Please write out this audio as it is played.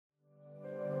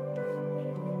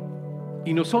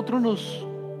Y nosotros nos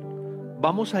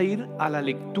vamos a ir a la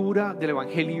lectura del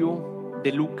Evangelio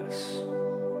de Lucas.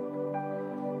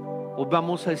 Hoy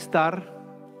vamos a estar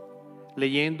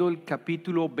leyendo el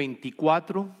capítulo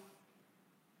 24,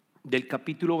 del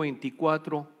capítulo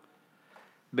 24,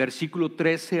 versículo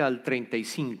 13 al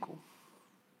 35.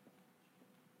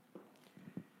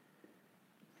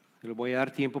 Les voy a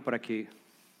dar tiempo para que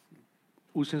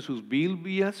usen sus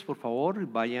Biblias, por favor, y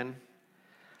vayan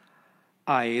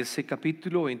a ese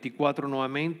capítulo 24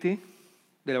 nuevamente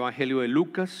del Evangelio de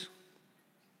Lucas,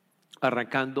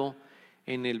 arrancando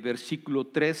en el versículo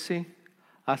 13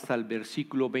 hasta el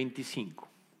versículo 25.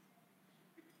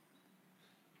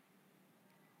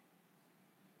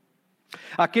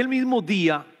 Aquel mismo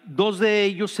día, dos de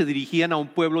ellos se dirigían a un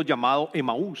pueblo llamado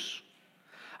Emaús,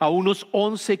 a unos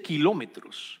 11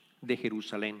 kilómetros de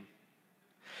Jerusalén.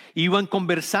 Iban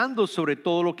conversando sobre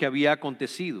todo lo que había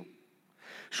acontecido.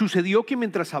 Sucedió que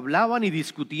mientras hablaban y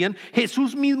discutían,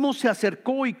 Jesús mismo se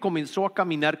acercó y comenzó a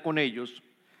caminar con ellos,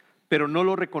 pero no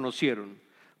lo reconocieron,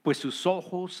 pues sus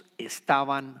ojos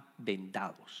estaban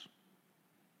vendados.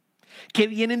 ¿Qué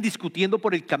vienen discutiendo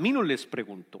por el camino?, les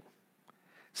preguntó.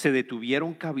 Se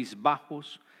detuvieron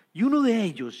cabizbajos y uno de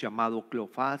ellos, llamado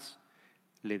Cleofás,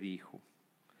 le dijo: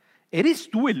 ¿eres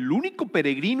tú el único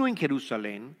peregrino en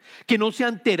Jerusalén que no se ha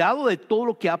enterado de todo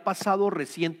lo que ha pasado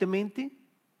recientemente?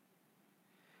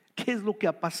 ¿Qué es lo que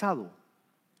ha pasado?,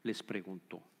 les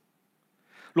preguntó.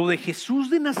 Lo de Jesús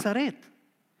de Nazaret.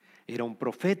 Era un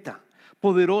profeta,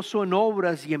 poderoso en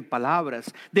obras y en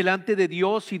palabras, delante de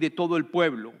Dios y de todo el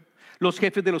pueblo. Los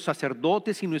jefes de los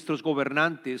sacerdotes y nuestros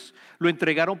gobernantes lo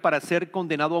entregaron para ser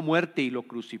condenado a muerte y lo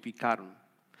crucificaron.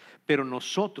 Pero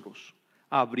nosotros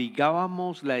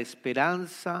abrigábamos la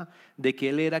esperanza de que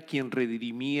Él era quien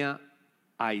redimía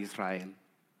a Israel.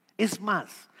 Es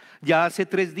más, ya hace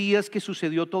 3 días que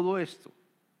sucedió todo esto.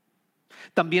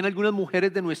 También algunas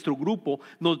mujeres de nuestro grupo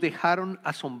nos dejaron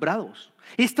asombrados.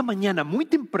 Esta mañana, muy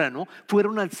temprano,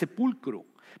 fueron al sepulcro,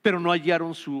 pero no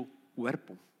hallaron su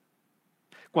cuerpo.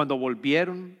 Cuando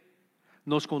volvieron,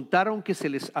 nos contaron que se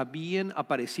les habían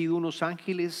aparecido unos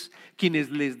ángeles quienes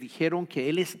les dijeron que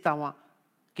Él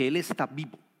está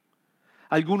vivo.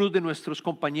 Algunos de nuestros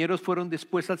compañeros fueron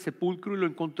después al sepulcro y lo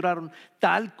encontraron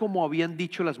tal como habían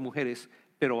dicho las mujeres,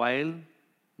 pero a Él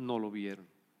no lo vieron.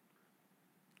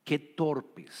 Qué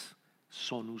torpes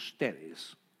son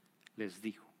ustedes, les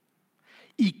dijo,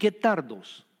 y qué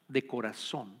tardos de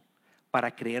corazón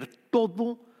para creer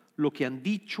todo lo que han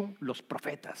dicho los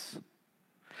profetas.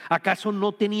 ¿Acaso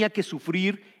no tenía que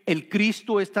sufrir el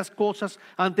Cristo estas cosas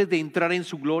antes de entrar en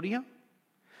su gloria?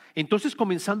 Entonces,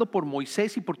 comenzando por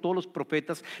Moisés y por todos los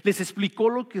profetas, les explicó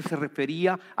lo que se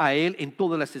refería a Él en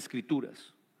todas las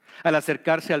Escrituras. Al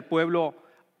acercarse al pueblo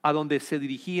a donde se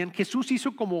dirigían, Jesús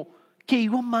hizo como que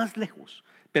iba más lejos,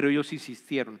 pero ellos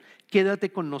insistieron: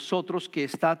 quédate con nosotros que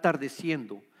está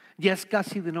atardeciendo, ya es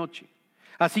casi de noche.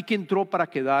 Así que entró para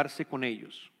quedarse con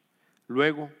ellos.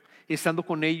 Luego, estando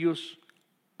con ellos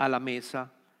a la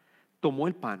mesa, tomó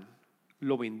el pan,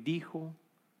 lo bendijo,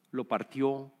 lo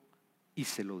partió y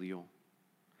se lo dio.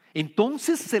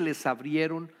 Entonces se les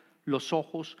abrieron los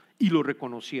ojos y lo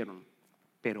reconocieron,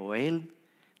 pero Él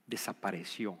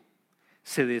desapareció.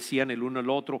 Se decían el uno al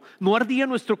otro: ¿no ardía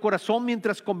nuestro corazón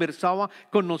mientras conversaba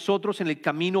con nosotros en el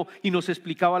camino y nos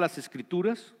explicaba las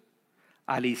Escrituras?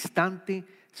 Al instante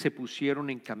se pusieron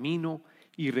en camino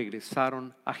y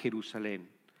regresaron a Jerusalén.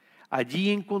 Allí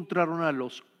encontraron a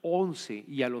los 11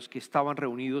 y a los que estaban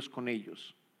reunidos con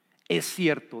ellos. Es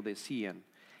cierto, decían,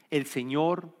 el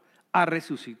Señor ha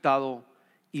resucitado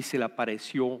y se le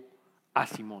apareció a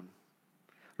Simón.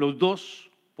 Los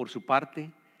dos, por su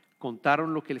parte,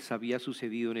 contaron lo que les había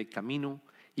sucedido en el camino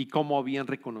y cómo habían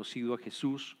reconocido a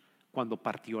Jesús cuando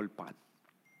partió el pan.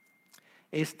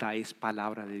 Esta es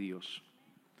palabra de Dios.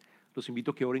 Los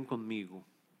invito a que oren conmigo.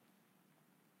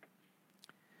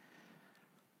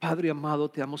 Padre amado,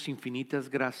 te damos infinitas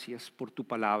gracias por tu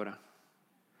palabra.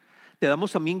 Te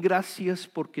damos también gracias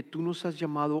porque tú nos has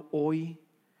llamado hoy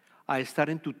a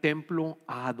estar en tu templo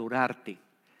a adorarte.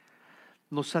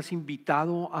 Nos has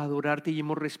invitado a adorarte y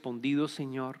hemos respondido,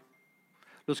 Señor.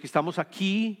 Los que estamos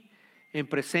aquí en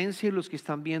presencia y los que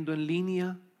están viendo en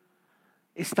línea,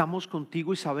 estamos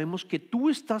contigo y sabemos que tú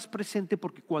estás presente,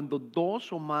 porque cuando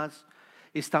 2 o más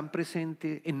están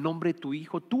presentes en nombre de tu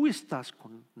Hijo, tú estás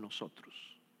con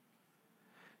nosotros.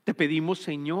 Te pedimos,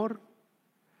 Señor,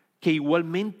 que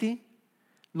igualmente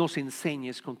nos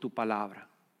enseñes con tu palabra,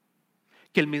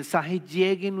 que el mensaje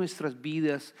llegue en nuestras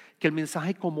vidas, que el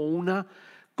mensaje como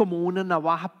una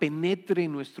navaja penetre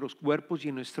en nuestros cuerpos y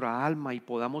en nuestra alma y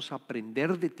podamos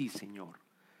aprender de ti, Señor,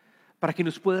 para que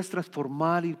nos puedas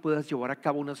transformar y puedas llevar a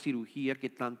cabo una cirugía que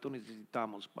tanto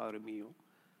necesitamos, Padre mío.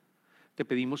 Te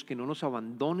pedimos que no nos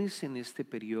abandones en este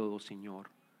periodo, Señor,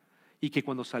 y que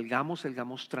cuando salgamos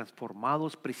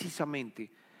transformados precisamente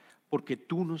porque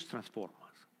tú nos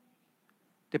transformas.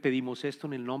 Te pedimos esto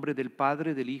en el nombre del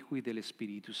Padre, del Hijo y del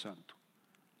Espíritu Santo.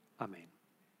 Amén.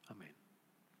 Amén.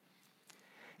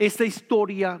 Esta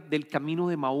historia del camino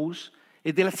de Emaús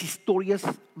es de las historias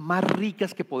más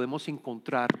ricas que podemos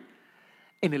encontrar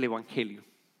en el Evangelio.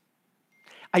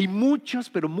 Hay muchas,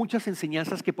 pero muchas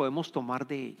enseñanzas que podemos tomar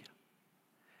de ella.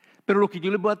 Pero lo que yo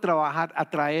les voy a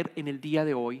traer en el día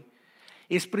de hoy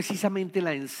es precisamente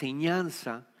la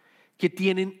enseñanza que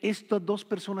tienen estas dos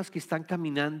personas que están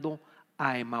caminando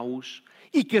a Emaús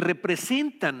y que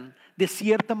representan de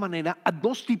cierta manera a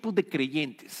dos tipos de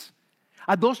creyentes,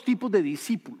 a dos tipos de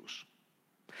discípulos.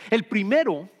 El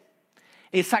primero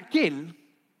es aquel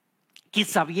que,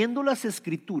 sabiendo las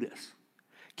Escrituras,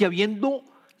 que habiendo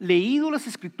leído las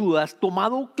Escrituras,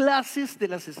 tomado clases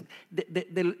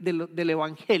del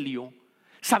Evangelio,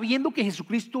 sabiendo que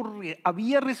Jesucristo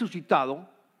había resucitado,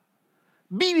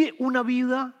 vive una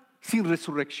vida sin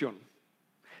resurrección,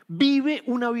 vive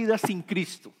una vida sin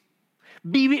Cristo,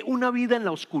 vive una vida en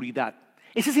la oscuridad.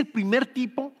 Ese es el primer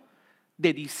tipo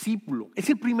de discípulo, es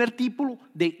el primer tipo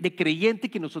de creyente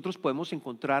que nosotros podemos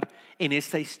encontrar en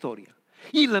esta historia.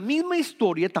 Y en la misma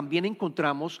historia también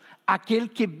encontramos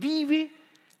aquel que vive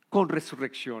con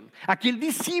resurrección, aquel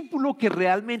discípulo que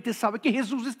realmente sabe que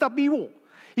Jesús está vivo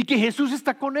y que Jesús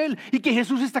está con él y que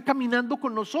Jesús está caminando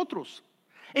con nosotros.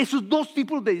 Esos dos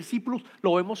tipos de discípulos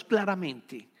lo vemos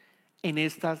claramente en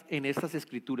estas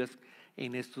escrituras,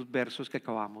 en estos versos que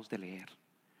acabamos de leer.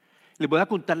 Les voy a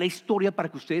contar la historia para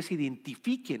que ustedes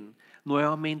identifiquen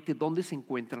nuevamente dónde se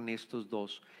encuentran estos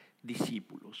dos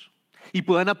discípulos y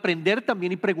puedan aprender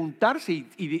también y preguntarse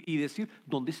y decir,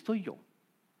 ¿dónde estoy yo?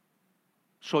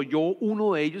 ¿Soy yo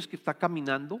uno de ellos que está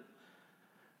caminando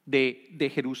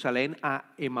de Jerusalén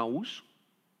a Emaús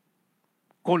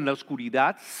con la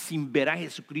oscuridad, sin ver a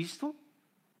Jesucristo,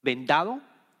 vendado?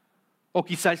 O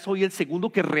quizás soy el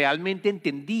segundo que realmente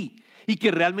entendí y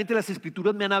que realmente las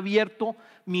Escrituras me han abierto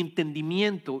mi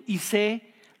entendimiento y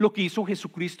sé lo que hizo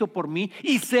Jesucristo por mí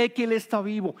y sé que Él está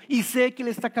vivo y sé que Él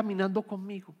está caminando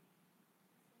conmigo.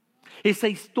 Esa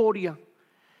historia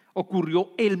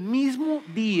ocurrió el mismo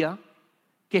día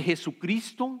que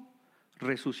Jesucristo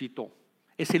resucitó.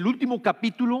 Es el último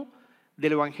capítulo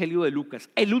del Evangelio de Lucas,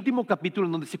 el último capítulo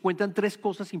en donde se cuentan tres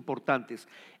cosas importantes: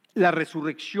 la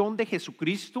resurrección de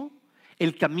Jesucristo,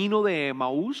 el camino de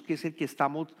Emaús, que es el que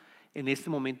estamos en este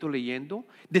momento leyendo.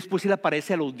 Después Él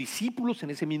aparece a los discípulos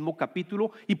en ese mismo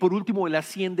capítulo y por último Él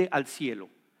asciende al cielo.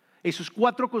 Esos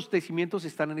cuatro acontecimientos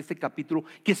están en este capítulo,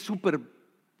 que es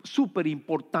súper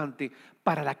importante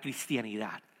para la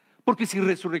cristianidad, porque sin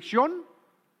resurrección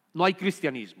no hay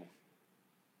cristianismo,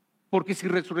 porque sin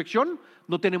resurrección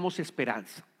no tenemos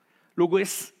esperanza. Luego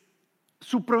es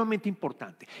supremamente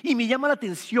importante y me llama la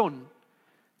atención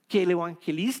que el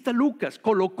evangelista Lucas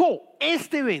colocó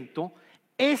este evento,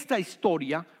 esta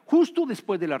historia, justo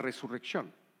después de la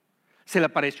resurrección. Se le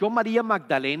apareció a María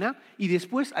Magdalena y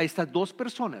después a estas dos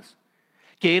personas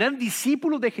que eran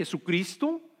discípulos de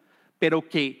Jesucristo, pero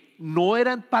que no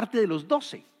eran parte de los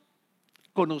 12.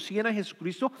 Conocían a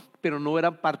Jesucristo, pero no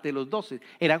eran parte de los 12.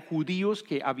 Eran judíos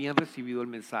que habían recibido el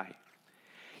mensaje.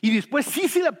 Y después sí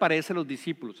se le aparece a los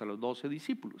discípulos, a los 12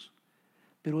 discípulos.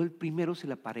 Pero el primero se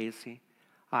le aparece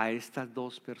a estas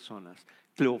dos personas,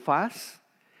 Cleofás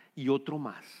y otro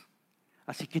más.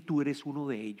 Así que tú eres uno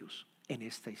de ellos en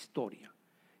esta historia.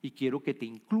 Y quiero que te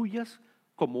incluyas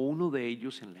como uno de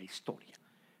ellos en la historia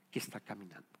que está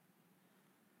caminando.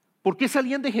 ¿Por qué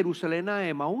salían de Jerusalén a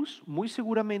Emaús? Muy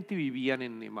seguramente vivían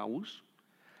en Emaús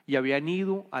y habían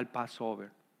ido al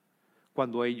Passover.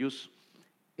 Cuando ellos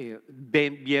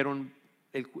vieron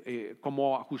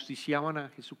cómo ajusticiaban a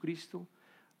Jesucristo,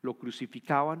 lo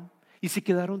crucificaban y se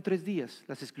quedaron 3 días.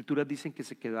 Las Escrituras dicen que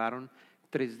se quedaron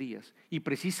 3 días y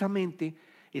precisamente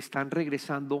están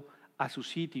regresando a su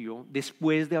sitio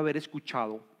después de haber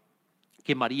escuchado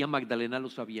que María Magdalena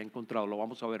los había encontrado. Lo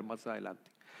vamos a ver más adelante.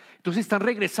 Entonces están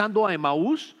regresando a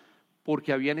Emaús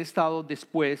porque habían estado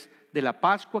después de la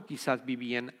Pascua, quizás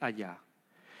vivían allá.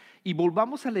 Y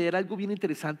volvamos a leer algo bien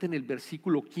interesante en el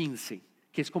versículo 15,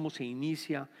 que es como se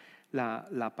inicia la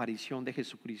aparición de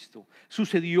Jesucristo.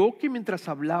 Sucedió que mientras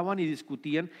hablaban y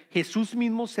discutían, Jesús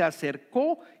mismo se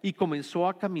acercó y comenzó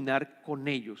a caminar con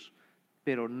ellos,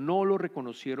 pero no lo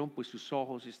reconocieron, pues sus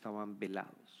ojos estaban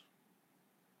velados.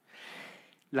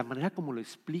 La manera como lo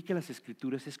explica las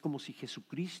Escrituras es como si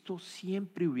Jesucristo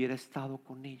siempre hubiera estado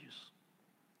con ellos.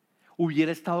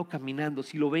 hubiera estado caminando.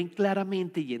 Si lo ven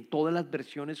claramente y en todas las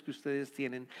versiones que ustedes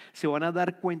tienen, se van a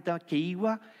dar cuenta que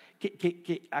iba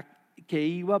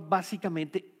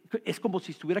básicamente, es como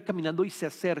si estuviera caminando y se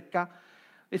acerca,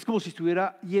 es como si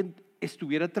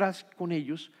estuviera atrás con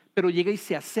ellos, pero llega y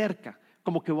se acerca,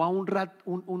 como que va a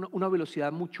una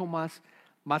velocidad mucho más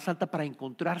alta para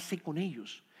encontrarse con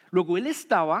ellos. Luego él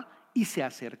estaba y se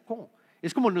acercó.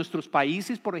 Es como en nuestros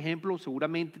países, por ejemplo,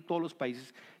 seguramente todos los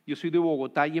países. Yo soy de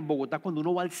Bogotá y en Bogotá cuando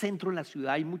uno va al centro de la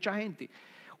ciudad hay mucha gente.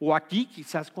 O aquí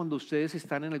quizás cuando ustedes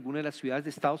están en alguna de las ciudades de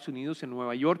Estados Unidos, en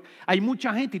Nueva York, hay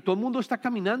mucha gente y todo el mundo está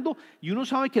caminando y uno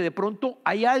sabe que de pronto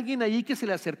hay alguien allí que se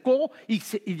le acercó y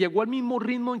llegó al mismo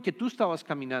ritmo en que tú estabas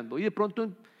caminando y de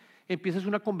pronto empiezas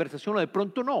una conversación o de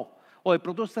pronto no. O de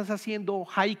pronto estás haciendo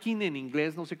hiking en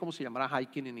inglés, no sé cómo se llamará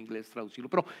hiking en inglés,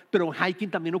 traducirlo, pero en hiking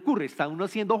también ocurre, está uno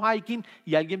haciendo hiking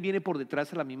y alguien viene por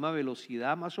detrás a la misma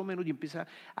velocidad más o menos y empieza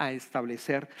a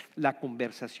establecer la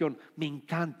conversación. Me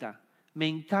encanta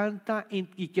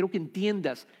y quiero que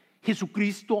entiendas,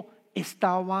 Jesucristo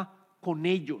estaba con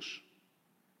ellos,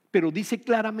 pero dice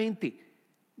claramente,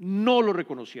 no lo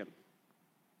reconocieron,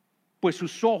 pues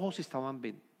sus ojos estaban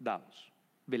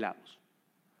velados.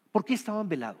 ¿Por qué estaban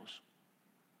velados?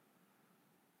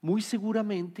 Muy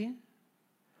seguramente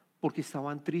porque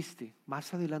estaban tristes.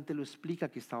 Más adelante lo explica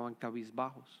que estaban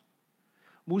cabizbajos.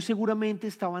 Muy seguramente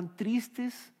estaban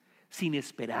tristes, sin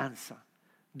esperanza,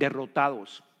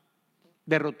 derrotados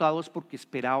porque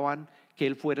esperaban que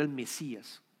Él fuera el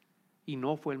Mesías. Y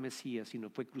no fue el Mesías, sino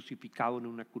fue crucificado en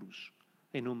una cruz,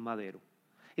 en un madero.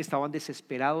 Estaban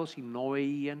desesperados y no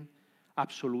veían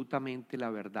absolutamente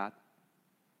la verdad.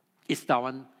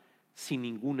 Estaban sin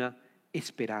ninguna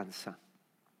esperanza.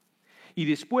 Y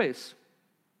después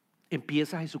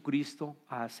empieza Jesucristo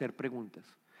a hacer preguntas.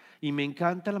 Y me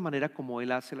encanta la manera como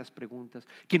Él hace las preguntas,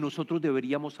 que nosotros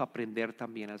deberíamos aprender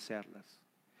también a hacerlas.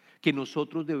 Que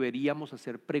nosotros deberíamos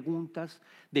hacer preguntas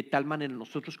de tal manera,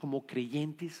 nosotros como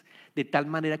creyentes, de tal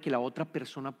manera que la otra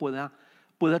persona pueda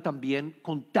también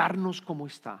contarnos cómo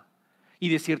está. Y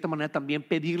de cierta manera también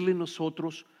pedirle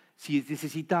nosotros, si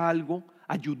necesita algo,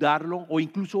 ayudarlo o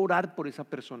incluso orar por esa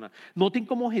persona. Noten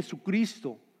cómo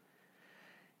Jesucristo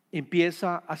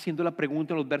empieza haciendo la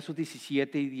pregunta en los versos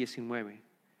 17 y 19.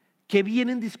 ¿Qué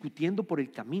vienen discutiendo por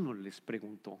el camino?, les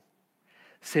preguntó.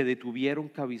 Se detuvieron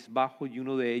cabizbajo y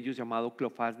uno de ellos, llamado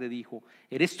Cleofás, le dijo: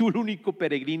 ¿eres tú el único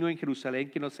peregrino en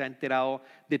Jerusalén que no se ha enterado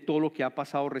de todo lo que ha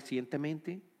pasado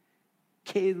recientemente?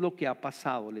 ¿Qué es lo que ha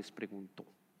pasado?, les preguntó.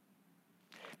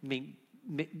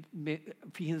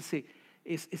 Fíjense,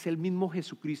 es el mismo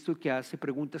Jesucristo que hace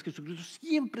preguntas. Jesucristo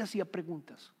siempre hacía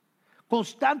preguntas,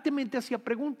 constantemente hacía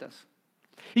preguntas.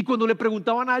 Y cuando le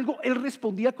preguntaban algo, Él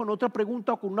respondía con otra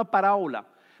pregunta o con una parábola,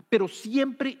 pero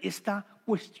siempre está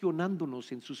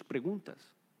cuestionándonos en sus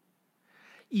preguntas.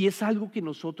 Y es algo que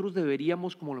nosotros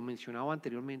deberíamos, como lo mencionaba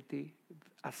anteriormente,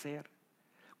 hacer.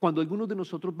 Cuando algunos de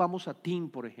nosotros vamos a Team,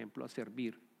 por ejemplo, a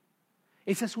servir,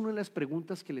 esa es una de las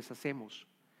preguntas que les hacemos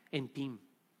en Team,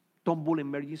 Tomball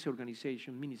Emergency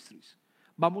Organization Ministries.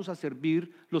 Vamos a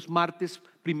servir los martes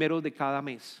primeros de cada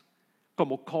mes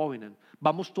como Covenant.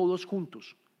 Vamos todos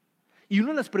juntos. Y una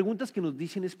de las preguntas que nos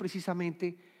dicen es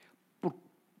precisamente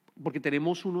porque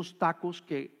tenemos unos tacos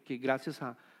que gracias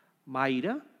a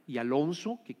Mayra y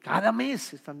Alonso, que cada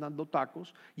mes están dando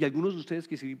tacos, y algunos de ustedes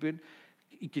que sirven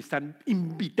y que están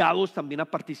invitados también a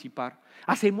participar,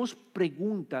 hacemos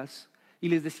preguntas y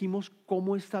les decimos: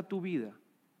 ¿cómo está tu vida?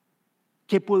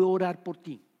 ¿Qué puedo orar por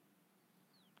ti?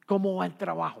 ¿Cómo va el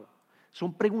trabajo?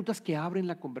 Son preguntas que abren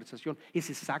la conversación. Es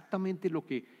exactamente lo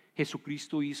que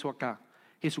Jesucristo hizo acá.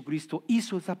 Jesucristo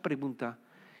hizo esa pregunta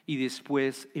y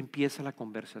después empieza la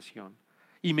conversación.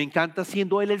 Y me encanta,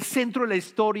 siendo Él el centro de la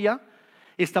historia,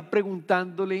 está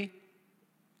preguntándole: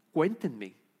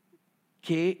 cuéntenme,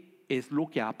 ¿qué es lo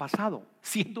que ha pasado?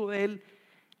 Siendo Él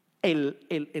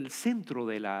el centro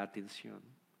de la atención.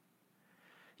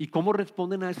 ¿Y cómo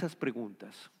responden a esas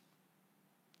preguntas?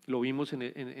 Lo vimos en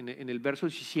el verso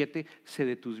 17, se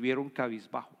detuvieron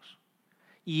cabizbajos.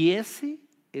 Y ese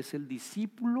es el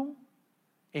discípulo,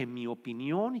 en mi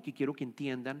opinión, y que quiero que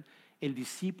entiendan, el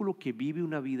discípulo que vive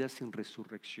una vida sin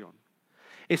resurrección.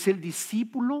 Es el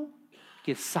discípulo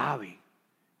que sabe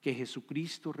que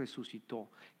Jesucristo resucitó,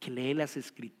 que lee las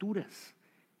Escrituras,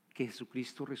 que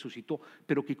Jesucristo resucitó,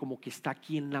 pero que como que está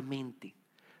aquí en la mente,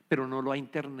 pero no lo ha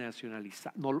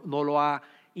internacionalizado, no lo ha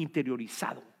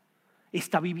interiorizado.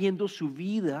 Está viviendo su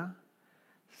vida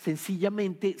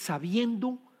sencillamente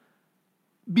sabiendo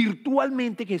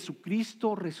virtualmente que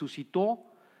Jesucristo resucitó,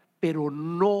 pero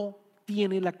no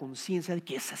tiene la conciencia de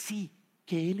que es así,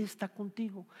 que Él está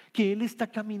contigo, que Él está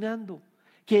caminando,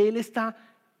 que Él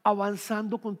está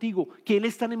avanzando contigo, que Él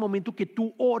está en el momento que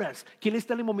tú oras, que Él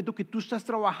está en el momento que tú estás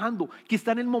trabajando, que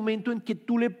está en el momento en que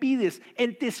tú le pides.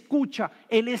 Él te escucha,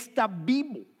 Él está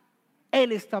vivo.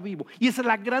 Él está vivo. Y esa es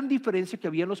la gran diferencia que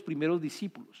había en los primeros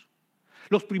discípulos.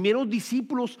 Los primeros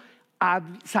discípulos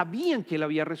sabían que Él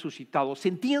había resucitado,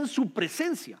 sentían su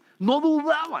presencia, no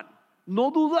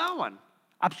dudaban,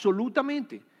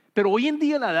 absolutamente. Pero hoy en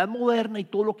día, en la edad moderna y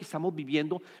todo lo que estamos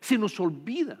viviendo, se nos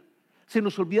olvida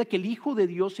que el Hijo de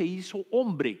Dios se hizo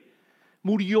hombre,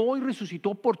 murió y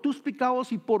resucitó por tus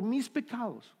pecados y por mis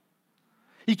pecados.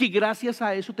 Y que gracias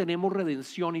a eso tenemos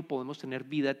redención y podemos tener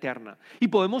vida eterna. Y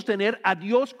podemos tener a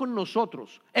Dios con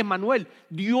nosotros. Emmanuel,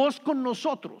 Dios con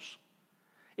nosotros.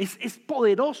 Es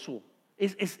poderoso.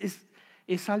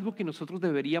 Es algo que nosotros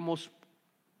deberíamos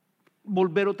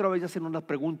volver otra vez a hacernos la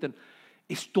pregunta.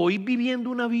 ¿Estoy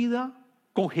viviendo una vida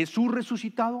con Jesús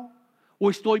resucitado? ¿O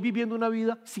estoy viviendo una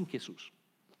vida sin Jesús?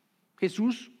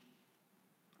 Jesús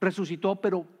resucitó,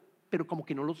 pero como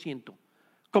que no lo siento.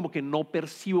 Como que no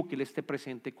percibo que Él esté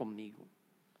presente conmigo.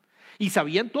 Y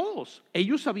sabían todos,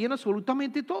 ellos sabían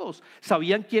absolutamente todos,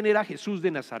 sabían quién era Jesús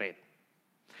de Nazaret.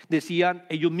 Decían,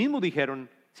 ellos mismos dijeron,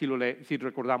 si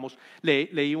recordamos,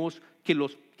 leímos que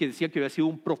decían que había sido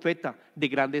un profeta de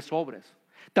grandes obras.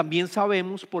 También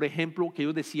sabemos, por ejemplo, que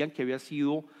ellos decían que había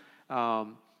sido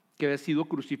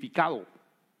crucificado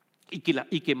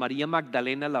y que María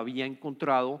Magdalena la había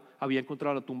encontrado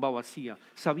la tumba vacía.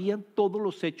 Sabían todos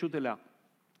los hechos de la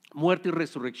muerte y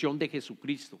resurrección de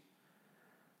Jesucristo.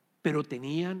 Pero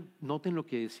noten lo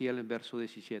que decía el verso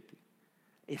 17,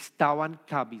 estaban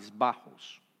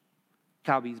cabizbajos,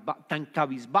 tan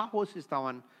cabizbajos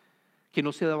estaban que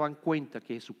no se daban cuenta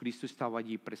que Jesucristo estaba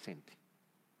allí presente.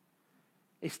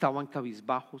 Estaban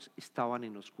cabizbajos, estaban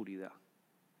en oscuridad.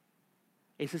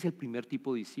 Ese es el primer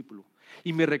tipo de discípulo.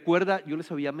 Y me recuerda, yo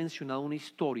les había mencionado una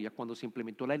historia cuando se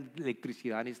implementó la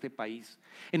electricidad en este país.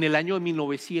 En el año de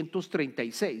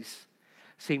 1936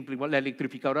 se implementó la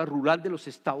electrificadora rural de los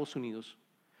Estados Unidos.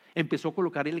 Empezó a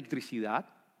colocar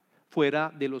electricidad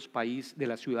fuera de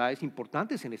las ciudades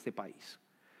importantes en este país.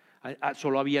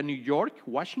 Solo había New York,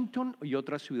 Washington y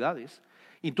otras ciudades.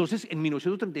 Entonces en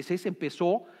 1936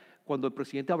 empezó, cuando el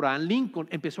presidente Abraham Lincoln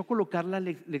empezó a colocar las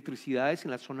electricidades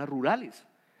en las zonas rurales,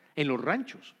 en los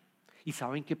ranchos. ¿Y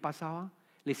saben qué pasaba?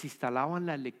 Les instalaban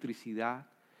la electricidad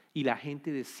y la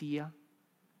gente decía,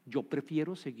 yo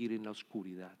prefiero seguir en la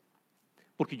oscuridad,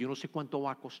 porque yo no sé cuánto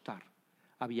va a costar.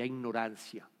 Había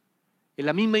ignorancia. Es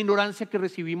la misma ignorancia que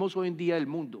recibimos hoy en día del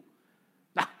mundo.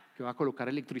 Que va a colocar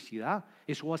electricidad,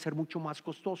 eso va a ser mucho más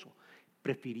costoso.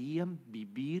 Preferían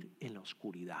vivir en la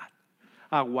oscuridad,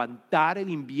 aguantar el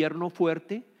invierno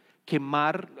fuerte,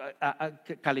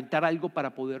 calentar algo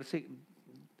para poderse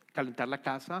calentar la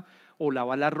casa o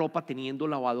lavar la ropa teniendo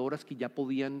lavadoras que ya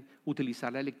podían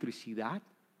utilizar la electricidad.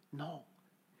 No.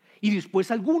 Y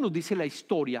después algunos, dice la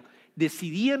historia,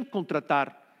 decidían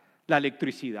contratar la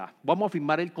electricidad. Vamos a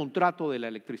firmar el contrato de la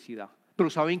electricidad. Pero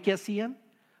 ¿saben qué hacían?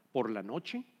 Por la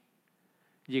noche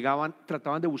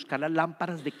trataban de buscar las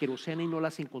lámparas de queroseno y no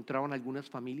las encontraban algunas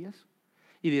familias.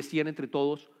 Y decían entre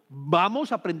todos,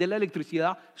 vamos a prender la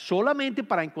electricidad solamente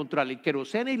para encontrar el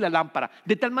queroseno y la lámpara,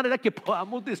 de tal manera que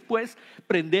podamos después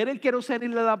prender el queroseno y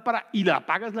la lámpara y la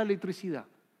apagas la electricidad.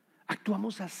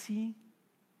 Actuamos así.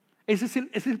 Ese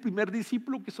es el primer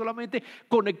discípulo que solamente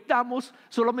conectamos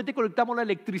la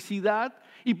electricidad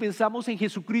y pensamos en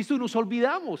Jesucristo y nos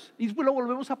olvidamos y después lo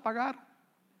volvemos a apagar.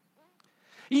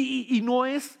 Y no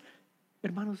es,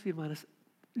 hermanos y hermanas,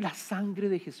 la sangre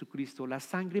de Jesucristo, la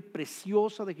sangre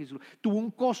preciosa de Jesús, tuvo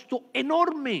un costo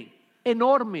enorme,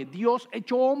 enorme. Dios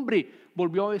hecho hombre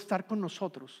volvió a estar con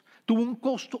nosotros. Tuvo un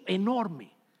costo enorme.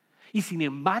 Y sin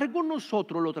embargo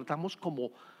nosotros lo tratamos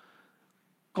como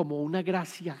una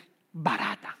gracia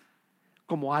barata,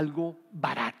 como algo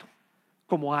barato,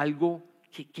 como algo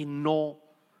que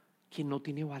no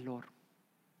tiene valor.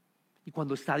 Y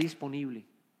cuando está disponible,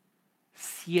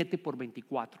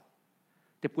 7x24.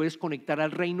 Te puedes conectar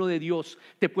al reino de Dios,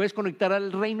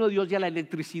 y a la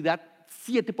electricidad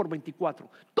 7x24,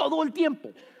 todo el tiempo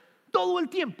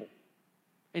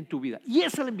en tu vida. Y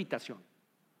esa es la invitación.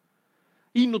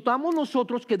 Y notamos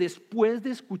nosotros que después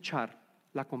de escuchar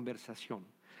la conversación,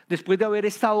 después de haber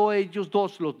estado ellos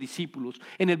dos, los discípulos,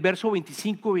 en el verso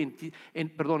 25,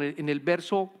 en el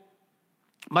verso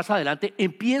más adelante,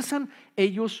 empiezan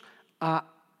ellos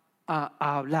a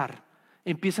hablar,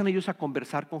 empiezan ellos a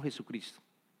conversar con Jesucristo.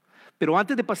 Pero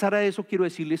antes de pasar a eso, quiero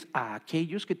decirles a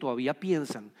aquellos que todavía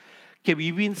piensan que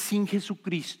viven sin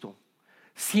Jesucristo,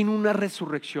 sin una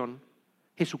resurrección,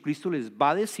 Jesucristo les va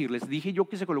a decir, les dije yo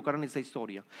que se colocaran esta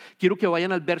historia. Quiero que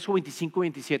vayan al verso 25 y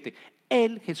 27.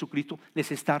 Él, Jesucristo,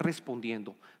 les está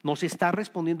respondiendo. Nos está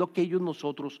respondiendo a aquellos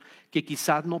nosotros que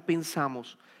quizás no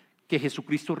pensamos que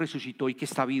Jesucristo resucitó y que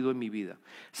está vivo en mi vida.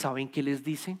 ¿Saben qué les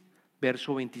dice?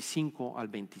 Verso 25 al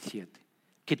 27.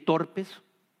 Qué torpes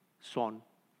son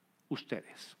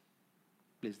ustedes,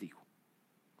 les digo.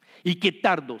 Y qué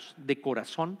tardos de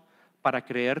corazón para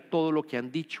creer todo lo que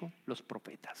han dicho los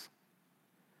profetas.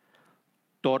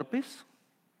 Torpes,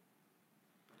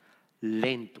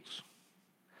 lentos.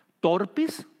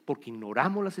 Torpes porque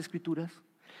ignoramos las escrituras.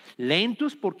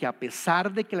 Lentos porque a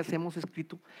pesar de que las hemos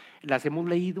escrito, las hemos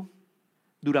leído,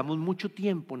 duramos mucho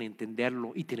tiempo en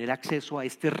entenderlo y tener acceso a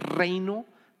este reino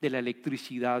de la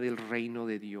electricidad del reino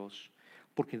de Dios,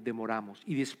 porque demoramos.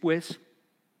 Y después,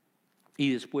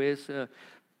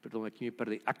 perdón, aquí me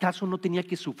perdí. ¿Acaso no tenía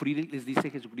que sufrir, les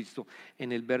dice Jesucristo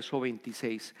en el verso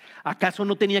 26? ¿Acaso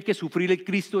no tenía que sufrir el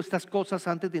Cristo estas cosas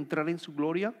antes de entrar en su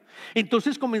gloria?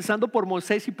 Entonces, comenzando por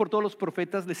Moisés y por todos los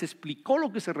profetas, les explicó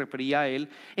lo que se refería a él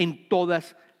en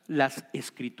todas las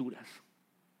escrituras.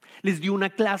 Les dio una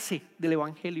clase del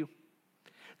evangelio.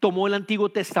 Tomó el Antiguo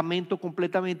Testamento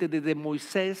completamente, desde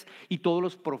Moisés y todos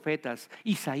los profetas,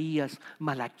 Isaías,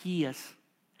 Malaquías,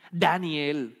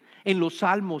 Daniel, en los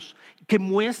salmos, que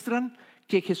muestran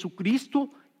que Jesucristo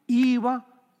iba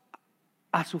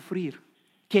a sufrir,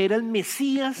 que era el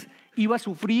Mesías, iba a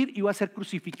sufrir, iba a ser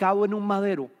crucificado en un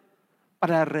madero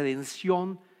para la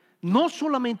redención no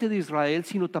solamente de Israel,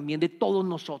 sino también de todos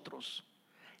nosotros.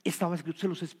 Estaba escrito, se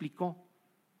los explicó.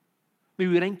 Me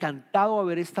hubiera encantado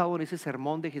haber estado en ese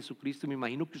sermón de Jesucristo, y me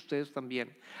imagino que ustedes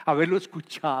también, haberlo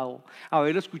escuchado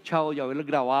y haberlo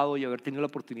grabado y haber tenido la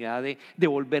oportunidad de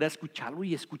volver a escucharlo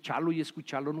y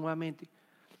escucharlo nuevamente.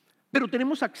 Pero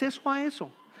tenemos acceso a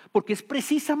eso, porque es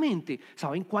precisamente,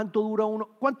 ¿saben cuánto dura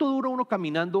uno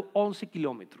caminando 11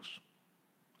 kilómetros?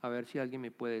 A ver si alguien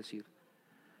me puede decir.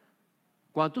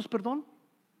 ¿Cuántos, perdón?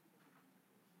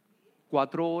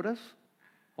 4 horas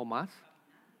o más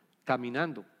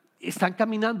caminando. Están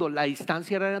caminando, la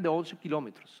distancia era de 11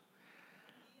 kilómetros.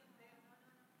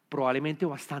 Probablemente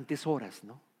bastantes horas,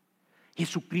 ¿no?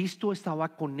 Jesucristo estaba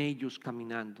con ellos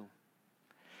caminando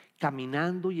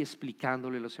y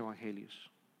explicándole los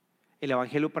evangelios. El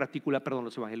evangelio particular, perdón,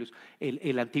 los evangelios,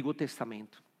 el Antiguo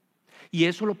Testamento. Y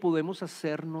eso lo podemos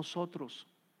hacer nosotros.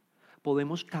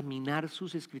 Podemos caminar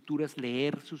sus escrituras,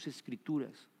 leer sus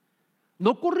escrituras.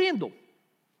 No corriendo,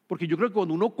 porque yo creo que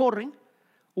cuando uno corre,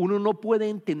 uno no puede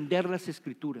entender las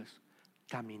escrituras.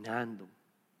 Caminando.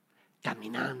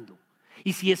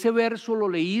 Y si ese verso lo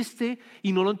leíste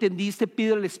y no lo entendiste,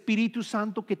 pide al Espíritu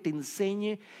Santo que te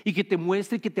enseñe y que te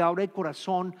muestre y que te abra el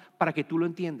corazón para que tú lo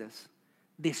entiendas.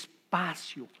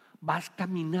 Despacio, vas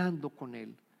caminando con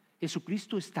Él.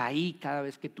 Jesucristo está ahí cada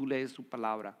vez que tú lees su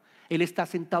palabra. Él está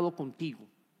sentado contigo.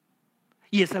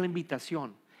 Y esa es la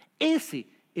invitación. Ese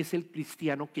es el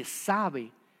cristiano que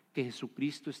sabe que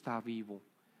Jesucristo está vivo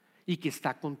y que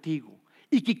está contigo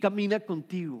y que camina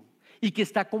contigo y que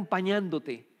está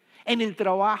acompañándote en el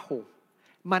trabajo,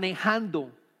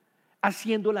 manejando,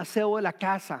 haciendo el aseo de la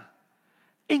casa.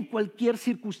 En cualquier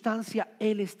circunstancia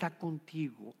Él está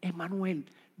contigo. Emmanuel,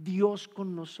 Dios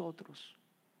con nosotros.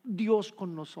 Dios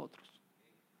con nosotros.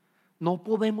 No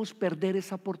podemos perder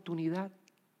esa oportunidad.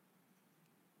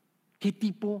 ¿Qué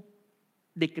tipo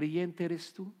de creyente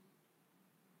eres tú?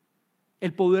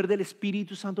 El poder del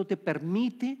Espíritu Santo te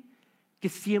permite que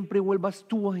siempre vuelvas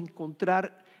tú a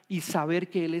encontrar y saber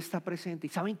que Él está presente. ¿Y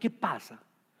saben qué pasa?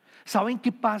 ¿Saben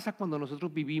qué pasa cuando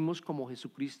nosotros vivimos como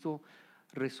Jesucristo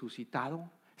resucitado?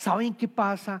 ¿Saben qué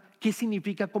pasa? ¿Qué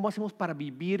significa? ¿Cómo hacemos para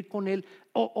vivir con Él?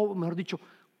 O mejor dicho,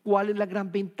 ¿cuál es la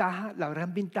gran ventaja? La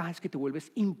gran ventaja es que te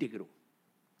vuelves íntegro.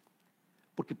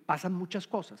 Porque pasan muchas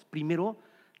cosas. Primero,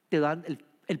 te dan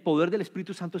el poder del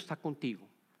Espíritu Santo está contigo.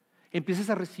 Empiezas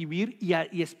a recibir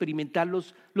y experimentar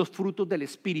los frutos del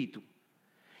Espíritu.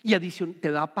 Y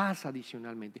te da paz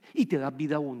adicionalmente. Y te da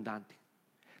vida abundante.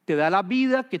 Te da la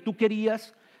vida que tú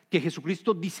querías, que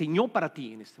Jesucristo diseñó para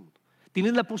ti en este mundo.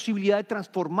 Tienes la posibilidad de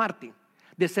transformarte,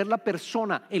 de ser la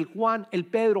persona, el Juan, el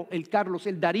Pedro, el Carlos,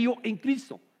 el Darío en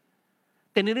Cristo.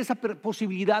 Tener esa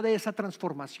posibilidad de esa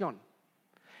transformación.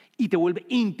 Y te vuelve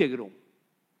íntegro.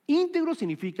 Íntegro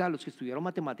significa, los que estudiaron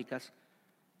matemáticas,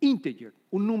 integer,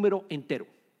 un número entero.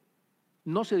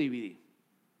 No se divide.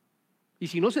 Y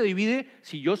si no se divide,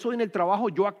 si yo soy en el trabajo,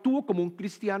 yo actúo como un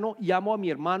cristiano y amo a mi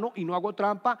hermano y no hago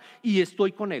trampa y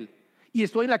estoy con él. Y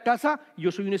estoy en la casa,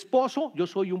 yo soy un esposo, yo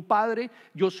soy un padre,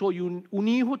 yo soy un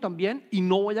hijo también y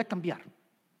no voy a cambiar.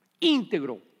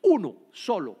 Íntegro, uno,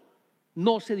 solo,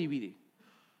 no se divide.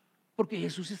 Porque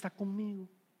Jesús está conmigo.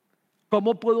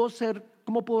 ¿Cómo puedo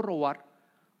robar?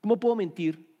 ¿Cómo puedo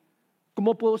mentir?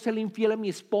 ¿Cómo puedo serle infiel a mi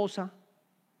esposa?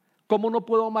 ¿Cómo no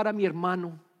puedo amar a mi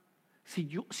hermano?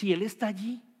 Si Él está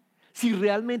allí, si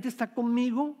realmente está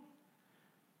conmigo,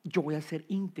 yo voy a ser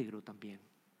íntegro también.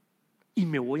 Y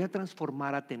me voy a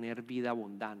transformar a tener vida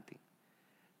abundante,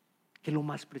 que es lo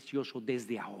más precioso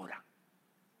desde ahora.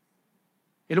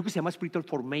 Es lo que se llama spiritual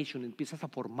formation. Empiezas a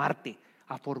formarte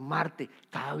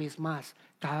cada vez más,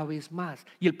 cada vez más.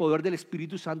 Y el poder del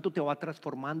Espíritu Santo te va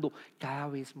transformando cada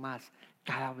vez más,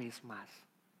 cada vez más.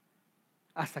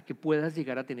 Hasta que puedas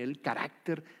llegar a tener el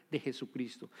carácter de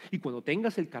Jesucristo. Y cuando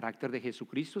tengas el carácter de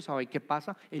Jesucristo, ¿sabes qué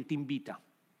pasa? Él te invita.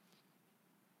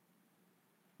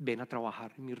 Ven a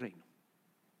trabajar en mi reino.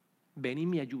 Ven y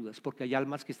me ayudas, porque hay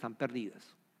almas que están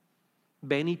perdidas.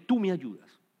 Ven y tú me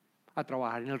ayudas a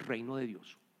trabajar en el reino de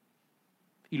Dios.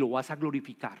 Y lo vas a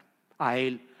glorificar a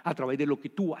Él a través de lo que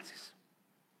tú haces.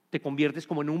 Te conviertes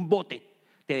como en un bote.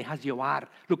 Te dejas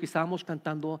llevar, lo que estábamos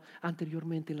cantando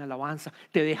anteriormente en la alabanza.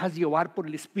 Te dejas llevar por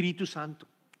el Espíritu Santo.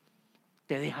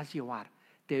 Te dejas llevar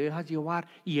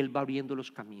y Él va abriendo los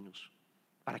caminos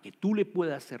para que tú le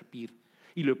puedas servir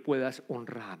y le puedas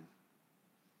honrar.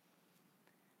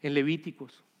 En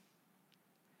Levíticos,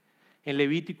 el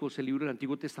libro del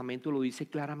Antiguo Testamento lo dice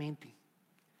claramente.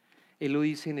 Él lo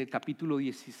dice en el capítulo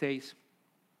 16,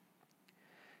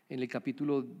 el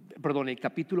capítulo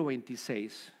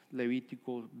 26,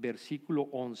 Levítico, versículo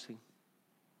 11.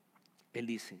 Él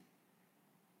dice: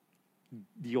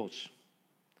 Dios,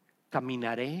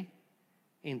 caminaré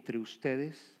entre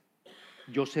ustedes,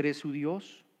 yo seré su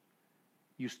Dios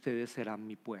y ustedes serán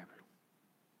mi pueblo.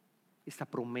 Esta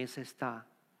promesa está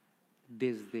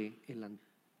desde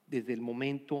el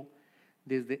momento,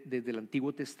 desde el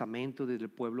Antiguo Testamento, desde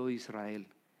el pueblo de Israel.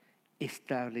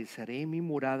 Estableceré mi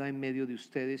morada en medio de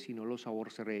ustedes y no los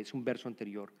aborreceré. Es un verso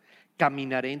anterior.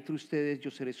 Caminaré entre ustedes,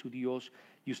 yo seré su Dios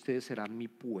y ustedes serán mi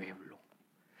pueblo.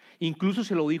 Incluso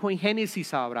se lo dijo en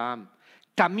Génesis a Abraham.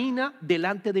 Camina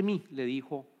delante de mí, le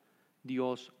dijo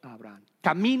Dios a Abraham.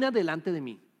 Camina delante de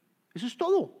mí. Eso es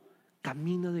todo.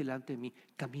 Camina delante de mí,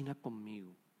 camina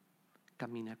conmigo,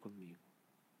 camina conmigo.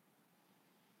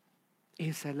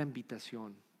 Esa es la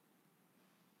invitación,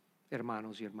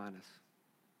 hermanos y hermanas.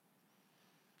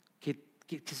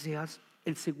 Que seas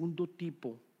el segundo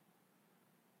tipo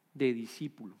de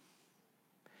discípulo.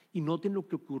 Y noten lo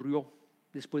que ocurrió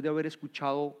después de haber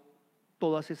escuchado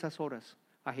todas esas horas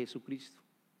a Jesucristo.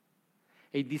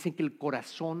 Y dicen que el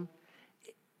corazón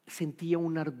sentía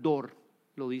un ardor,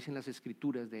 lo dicen las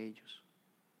escrituras de ellos.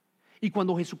 Y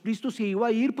cuando Jesucristo se iba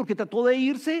a ir, porque trató de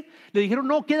irse, le dijeron: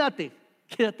 no, quédate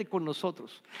con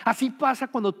nosotros. Así pasa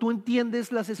cuando tú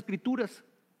entiendes las escrituras.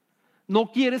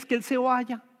 No quieres que Él se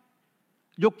vaya.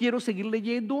 Yo quiero seguir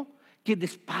leyendo, que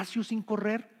despacio, sin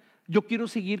correr. Yo quiero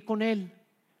seguir con Él.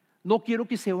 No quiero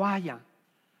que se vaya.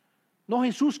 No,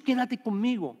 Jesús, quédate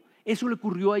conmigo. Eso le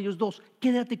ocurrió a ellos dos.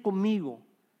 Quédate conmigo.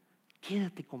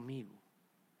 Quédate conmigo.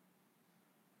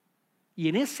 Y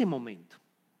en ese momento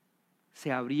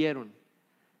se abrieron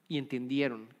y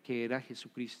entendieron que era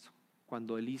Jesucristo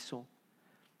cuando Él hizo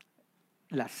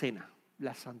la cena,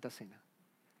 la Santa Cena.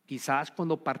 Quizás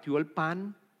cuando partió el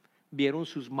pan vieron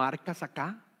sus marcas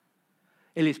acá.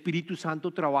 El Espíritu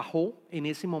Santo trabajó en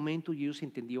ese momento y ellos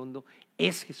entendieron: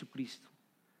 es Jesucristo.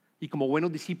 Y como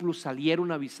buenos discípulos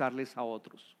salieron a avisarles a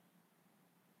otros.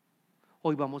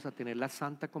 Hoy vamos a tener la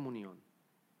Santa Comunión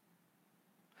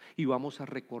y vamos a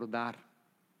recordar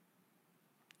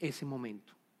ese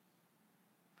momento.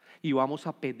 Y vamos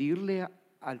a pedirle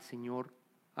al Señor,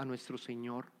 a nuestro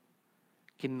Señor,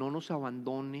 que no nos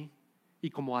abandone. Y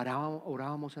como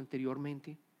orábamos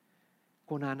anteriormente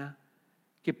con Ana,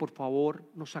 que por favor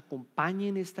nos acompañe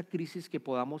en esta crisis que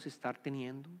podamos estar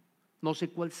teniendo, no sé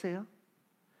cuál sea,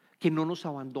 que no nos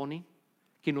abandone,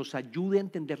 que nos ayude a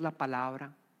entender la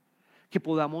palabra, que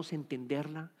podamos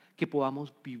entenderla, que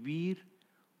podamos vivir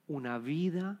una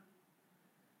vida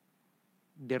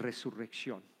de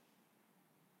resurrección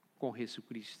con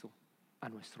Jesucristo a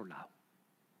nuestro lado.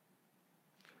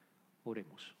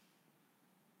 Oremos.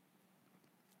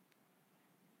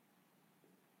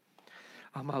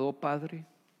 Amado Padre,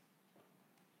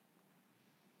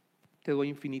 te doy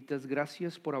infinitas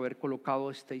gracias por haber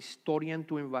colocado esta historia en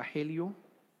tu evangelio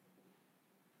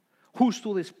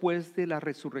justo después de la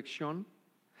resurrección,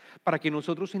 para que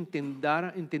nosotros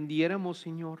entendiéramos,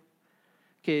 Señor,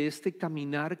 que este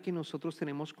caminar que nosotros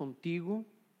tenemos contigo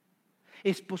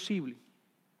es posible,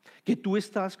 que tú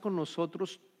estás con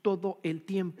nosotros todo el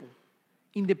tiempo,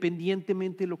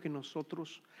 independientemente de lo que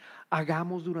nosotros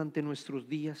hagamos durante nuestros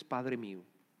días, Padre mío.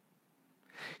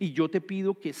 Y yo te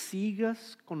pido que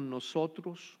sigas con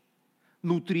nosotros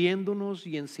nutriéndonos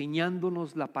y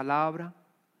enseñándonos la palabra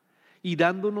y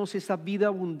dándonos esa vida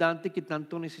abundante que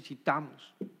tanto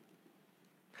necesitamos.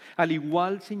 Al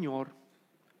igual, Señor,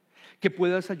 que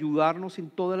puedas ayudarnos en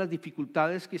todas las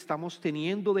dificultades que estamos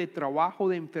teniendo de trabajo,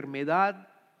 de enfermedad,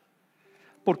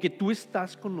 porque tú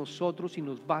estás con nosotros y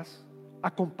nos vas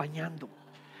acompañando.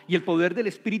 Y el poder del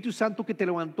Espíritu Santo que te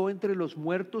levantó entre los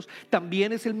muertos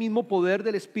también es el mismo poder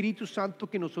del Espíritu Santo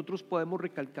que nosotros podemos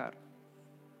recalcar.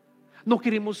 No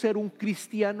queremos ser un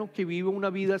cristiano que viva una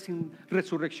vida sin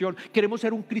resurrección. Queremos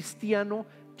ser un cristiano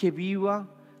que viva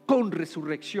con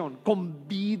resurrección, con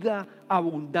vida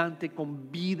abundante,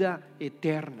 con vida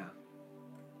eterna.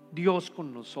 Dios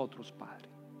con nosotros, Padre.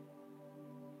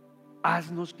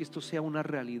 Haznos que esto sea una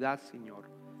realidad, Señor,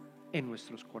 en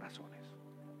nuestros corazones.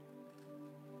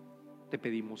 Te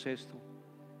pedimos esto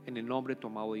en el nombre de tu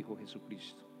amado Hijo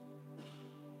Jesucristo.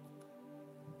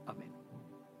 Amén.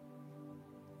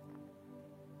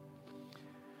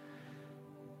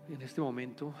 En este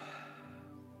momento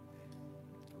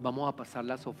vamos a pasar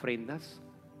las ofrendas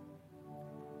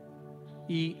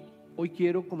y hoy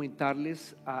quiero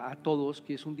comentarles a todos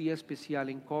que es un día especial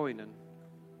en Covenant,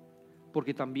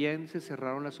 porque también se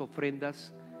cerraron las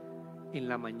ofrendas en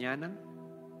la mañana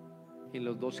en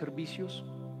los dos servicios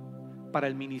para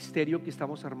el ministerio que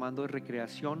estamos armando de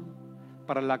recreación,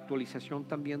 para la actualización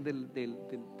también del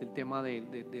tema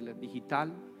de la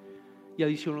digital y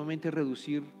adicionalmente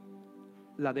reducir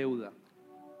la deuda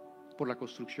por la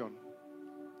construcción.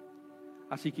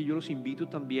 Así que yo los invito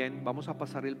también, vamos a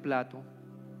pasar el plato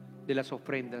de las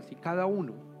ofrendas y cada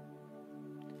uno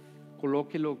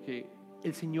coloque lo que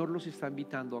el Señor los está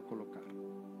invitando a colocar.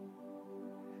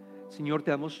 Señor,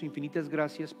 te damos infinitas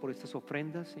gracias por estas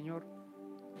ofrendas, Señor,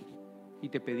 y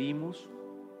te pedimos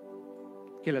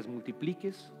que las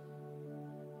multipliques,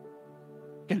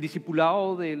 que el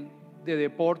discipulado de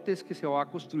deportes que se va a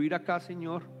construir acá,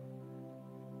 Señor,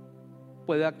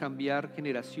 pueda cambiar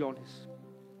generaciones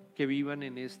que vivan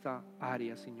en esta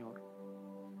área, Señor,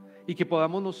 y que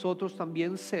podamos nosotros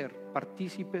también ser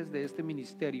partícipes de este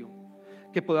ministerio,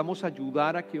 que podamos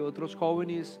ayudar a que otros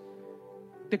jóvenes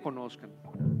te conozcan,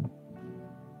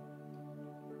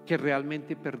 que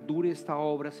realmente perdure esta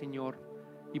obra, Señor,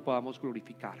 y podamos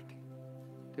glorificarte.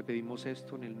 Te pedimos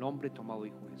esto en el nombre de tu amado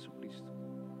Hijo Jesucristo.